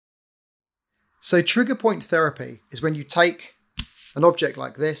So trigger point therapy is when you take an object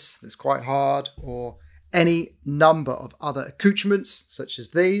like this that's quite hard, or any number of other accoutrements such as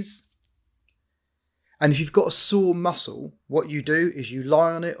these. And if you've got a sore muscle, what you do is you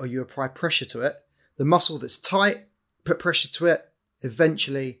lie on it or you apply pressure to it. The muscle that's tight, put pressure to it,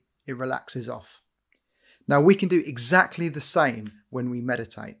 eventually it relaxes off. Now we can do exactly the same when we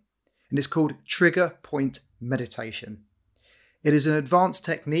meditate, and it's called trigger point meditation. It is an advanced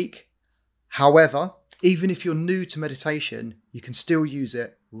technique. However, even if you're new to meditation, you can still use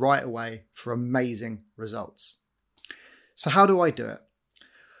it right away for amazing results. So how do I do it?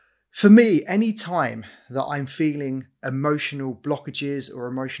 For me, any time that I'm feeling emotional blockages or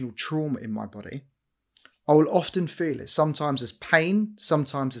emotional trauma in my body, I will often feel it sometimes as pain,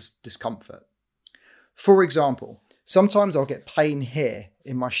 sometimes as discomfort. For example, sometimes I'll get pain here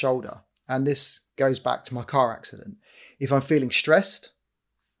in my shoulder, and this goes back to my car accident. If I'm feeling stressed,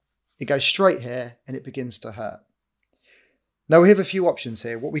 it goes straight here and it begins to hurt. Now we have a few options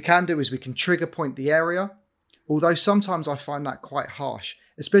here. What we can do is we can trigger point the area, although sometimes I find that quite harsh,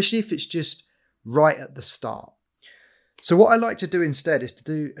 especially if it's just right at the start. So what I like to do instead is to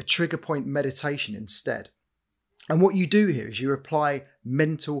do a trigger point meditation instead. And what you do here is you apply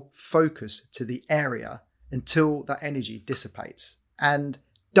mental focus to the area until that energy dissipates. And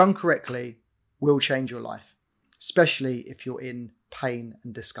done correctly will change your life, especially if you're in pain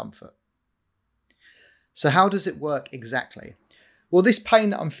and discomfort. So how does it work exactly? Well, this pain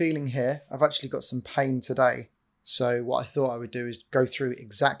that I'm feeling here, I've actually got some pain today. So what I thought I would do is go through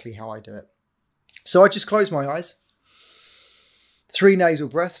exactly how I do it. So I just close my eyes, 3 nasal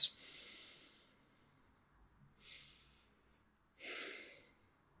breaths.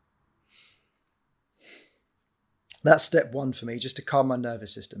 That's step 1 for me, just to calm my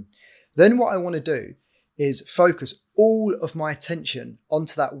nervous system. Then what I want to do is focus all of my attention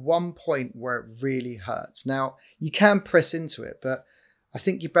onto that one point where it really hurts. Now, you can press into it, but I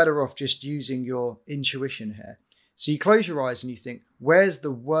think you're better off just using your intuition here. So you close your eyes and you think, where's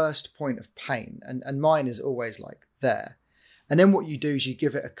the worst point of pain? And mine is always like there. And then what you do is you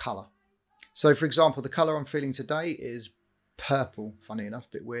give it a colour. So for example, the colour I'm feeling today is purple. Funny enough,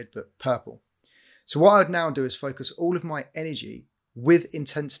 a bit weird, but purple. So what I'd now do is focus all of my energy with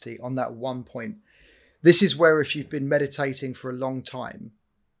intensity on that one point. This is where if you've been meditating for a long time,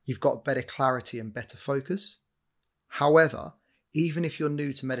 you've got better clarity and better focus. However, even if you're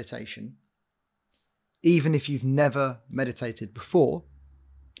new to meditation, even if you've never meditated before,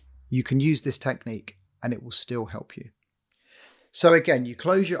 you can use this technique and it will still help you. So again, you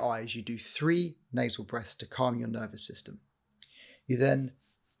close your eyes, you do 3 nasal breaths to calm your nervous system. You then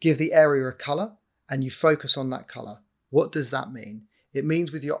give the area a colour and you focus on that colour. What does that mean? It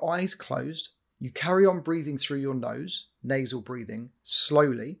means with your eyes closed, you carry on breathing through your nose, nasal breathing,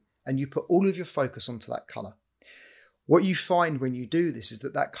 slowly, and you put all of your focus onto that colour. What you find when you do this is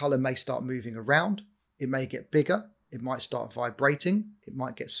that colour may start moving around, it may get bigger, it might start vibrating, it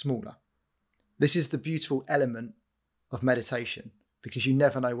might get smaller. This is the beautiful element of meditation, because you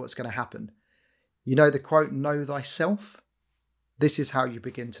never know what's going to happen. You know the quote, know thyself? This is how you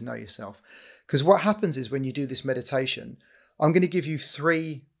begin to know yourself. Because what happens is when you do this meditation, I'm going to give you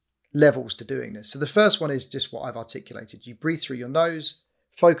 3 levels to doing this. So the first one is just what I've articulated. You breathe through your nose,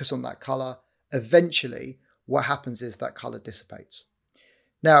 focus on that colour. Eventually, what happens is that colour dissipates.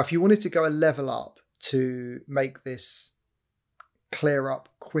 Now, if you wanted to go a level up to make this clear up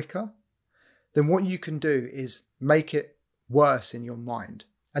quicker, then what you can do is make it worse in your mind.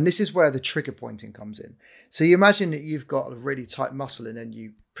 And this is where the trigger pointing comes in. So you imagine that you've got a really tight muscle and then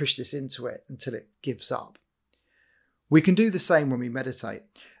you push this into it until it gives up. We can do the same when we meditate.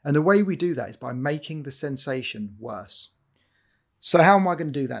 And the way we do that is by making the sensation worse. So how am I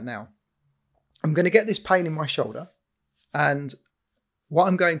going to do that now? I'm going to get this pain in my shoulder, and what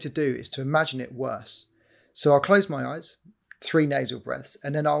I'm going to do is to imagine it worse. So I'll close my eyes, 3 nasal breaths,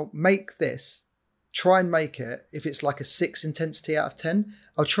 and then I'll make this, try and make it, if it's like a 6 intensity out of 10,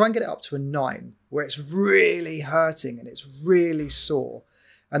 I'll try and get it up to a 9, where it's really hurting and it's really sore.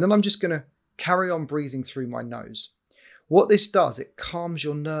 And then I'm just going to carry on breathing through my nose. What this does, it calms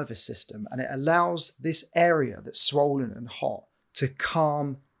your nervous system and it allows this area that's swollen and hot to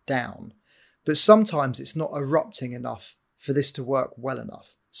calm down. But sometimes it's not erupting enough for this to work well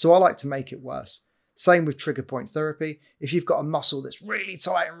enough. So I like to make it worse. Same with trigger point therapy. If you've got a muscle that's really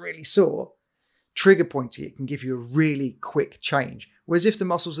tight and really sore, trigger pointing it can give you a really quick change. Whereas if the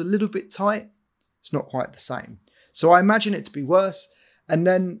muscle's a little bit tight, it's not quite the same. So I imagine it to be worse. And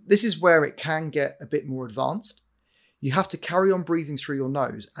then this is where it can get a bit more advanced. You have to carry on breathing through your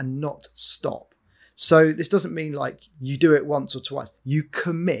nose and not stop. So this doesn't mean like you do it once or twice. You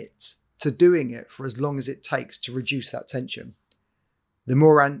commit to doing it for as long as it takes to reduce that tension. The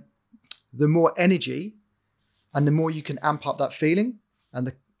more energy and the more you can amp up that feeling,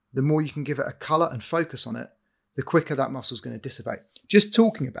 and the more you can give it a color and focus on it, the quicker that muscle is going to dissipate. Just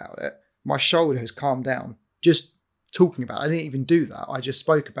talking about it, my shoulder has calmed down. Just talking about it. I didn't even do that. I just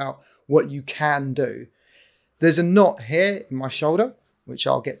spoke about what you can do. There's a knot here in my shoulder, which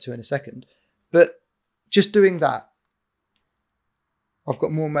I'll get to in a second. But just doing that, I've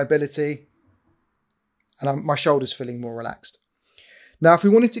got more mobility and my shoulder's feeling more relaxed. Now, if we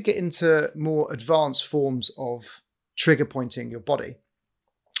wanted to get into more advanced forms of trigger pointing your body,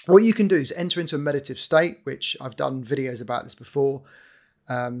 what you can do is enter into a meditative state, which I've done videos about this before.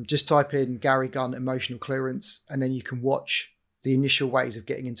 Just type in Gary Gunn emotional clearance, and then you can watch the initial ways of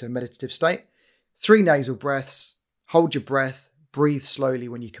getting into a meditative state. 3 nasal breaths, hold your breath, breathe slowly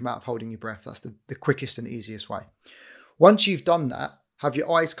when you come out of holding your breath. That's the quickest and easiest way. Once you've done that, have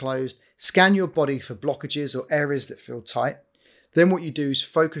your eyes closed, scan your body for blockages or areas that feel tight. Then what you do is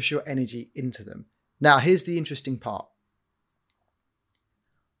focus your energy into them. Now, here's the interesting part.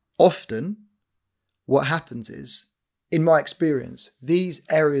 Often, what happens is, in my experience, these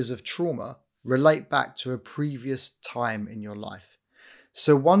areas of trauma relate back to a previous time in your life.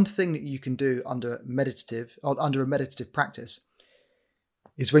 So one thing that you can do under a meditative practice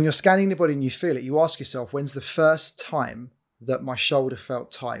is when you're scanning the body and you feel it, you ask yourself, when's the first time that my shoulder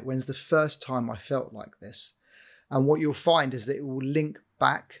felt tight? When's the first time I felt like this? And what you'll find is that it will link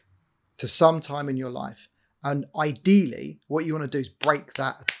back to some time in your life. And ideally, what you want to do is break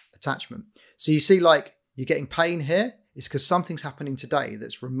that attachment. So you see, like, you're getting pain here, it's because something's happening today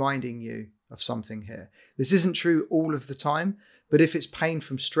that's reminding you of something here. This isn't true all of the time, but if it's pain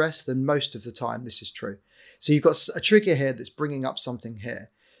from stress, then most of the time this is true. So you've got a trigger here that's bringing up something here.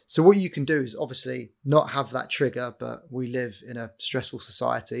 So what you can do is obviously not have that trigger, but we live in a stressful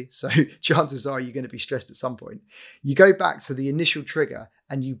society, so chances are you're going to be stressed at some point. You go back to the initial trigger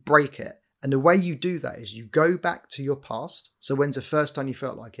and you break it. And the way you do that is you go back to your past. So when's the first time you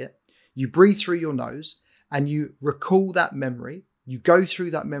felt like it? You breathe through your nose and you recall that memory. You go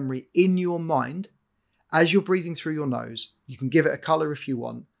through that memory in your mind. As you're breathing through your nose, you can give it a color if you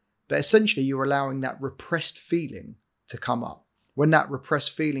want, but essentially you're allowing that repressed feeling to come up. When that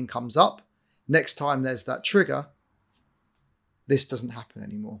repressed feeling comes up, next time there's that trigger, this doesn't happen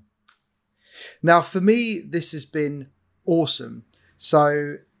anymore. Now, for me, this has been awesome.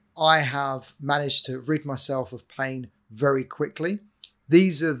 So I have managed to rid myself of pain very quickly.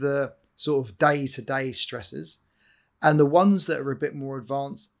 These are the sort of day-to-day stresses. And the ones that are a bit more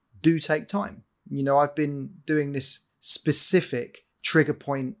advanced do take time. You know, I've been doing this specific trigger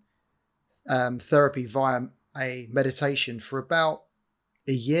point therapy via a meditation for about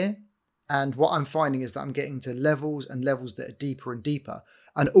a year. And what I'm finding is that I'm getting to levels and levels that are deeper and deeper,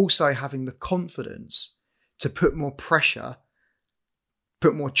 and also having the confidence to put more pressure,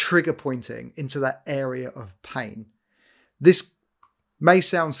 put more trigger pointing into that area of pain. This may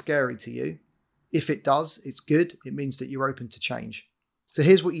sound scary to you. If it does, it's good. It means that you're open to change. So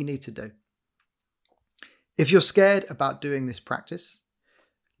here's what you need to do. If you're scared about doing this practice,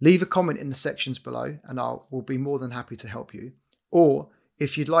 leave a comment in the sections below and will be more than happy to help you. Or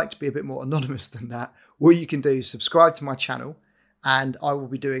if you'd like to be a bit more anonymous than that, what you can do is subscribe to my channel, and I will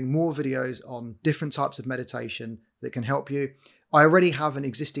be doing more videos on different types of meditation that can help you. I already have an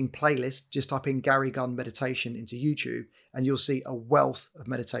existing playlist. Just type in Gary Gunn meditation into YouTube and you'll see a wealth of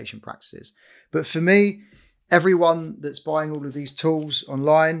meditation practices. But for me, everyone that's buying all of these tools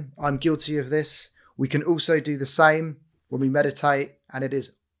online, I'm guilty of this. We can also do the same when we meditate, and it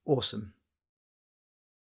is awesome.